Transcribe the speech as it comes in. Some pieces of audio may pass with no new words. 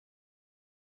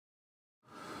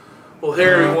Well,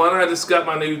 hey everyone, I just got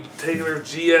my new Taylor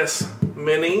GS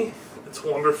Mini. It's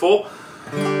wonderful.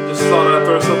 Just thought I'd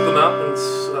throw something up and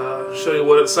show you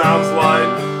what it sounds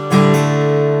like.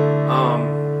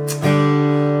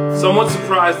 Somewhat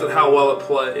surprised at how well it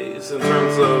plays in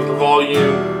terms of the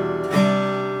volume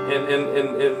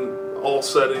in all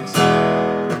settings.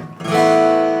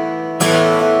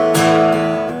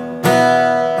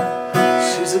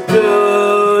 She's a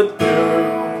good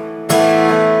girl,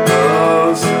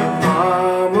 loves her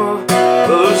mama,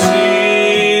 loves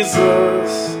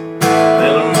Jesus,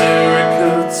 and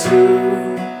America too.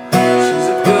 She's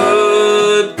a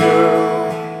good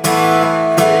girl,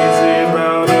 crazy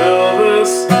about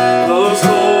Elvis, loves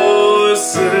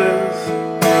horses,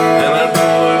 and her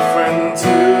boyfriend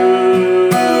too.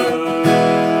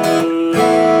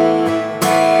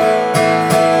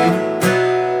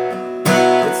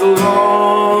 It's a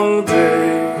long day,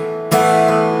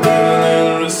 living in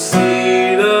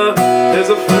Reseda. There's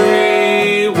a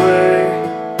freeway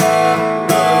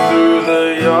running through the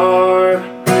yard,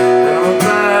 and I'm a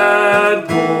bad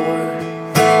boy,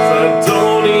 so I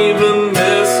don't even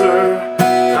miss her.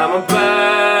 I'm a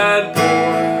bad boy,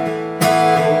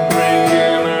 I'm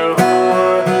breaking her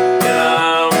heart, and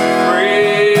I'm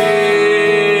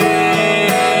free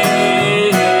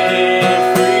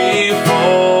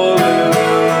falling,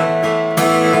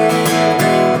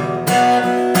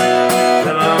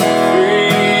 and I'm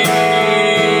free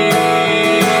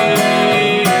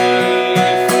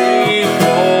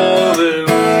falling,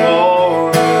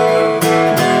 falling.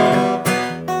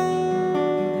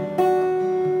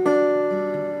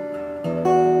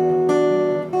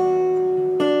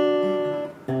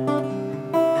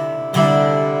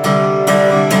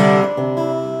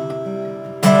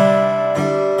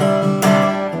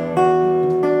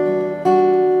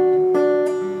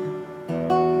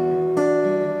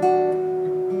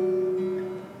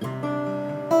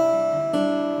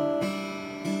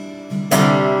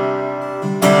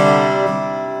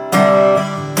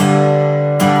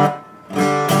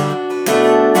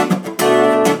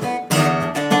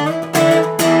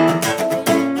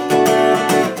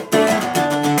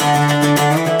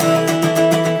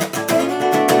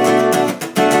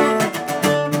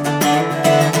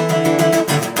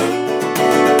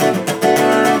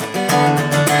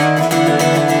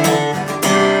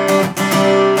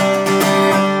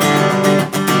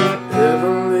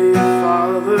 Heavenly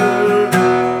Father,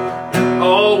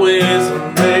 always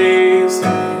amaze me.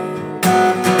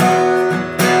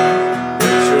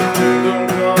 Let your kingdom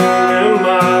come in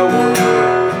my world,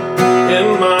 in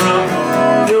my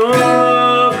heart. Your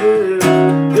love is,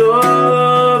 your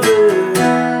love is,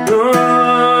 your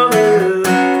love is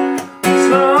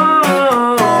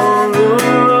strong. Your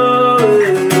love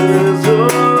is, your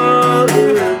love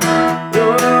is,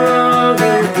 your love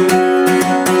is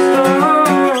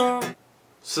strong.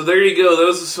 So there you go,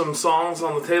 those are some songs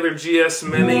on the Taylor GS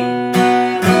Mini.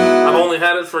 I've only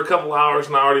had it for a couple hours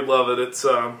and I already love it. It's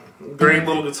a great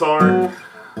little guitar.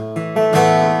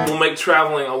 Will make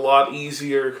traveling a lot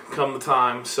easier come the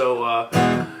time. So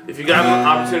if you got an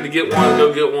opportunity to get one,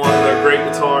 go get one. They're great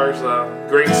guitars,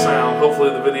 great sound. Hopefully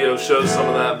the video shows some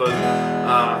of that, but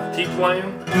keep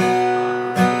playing.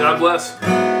 God bless.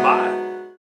 Bye.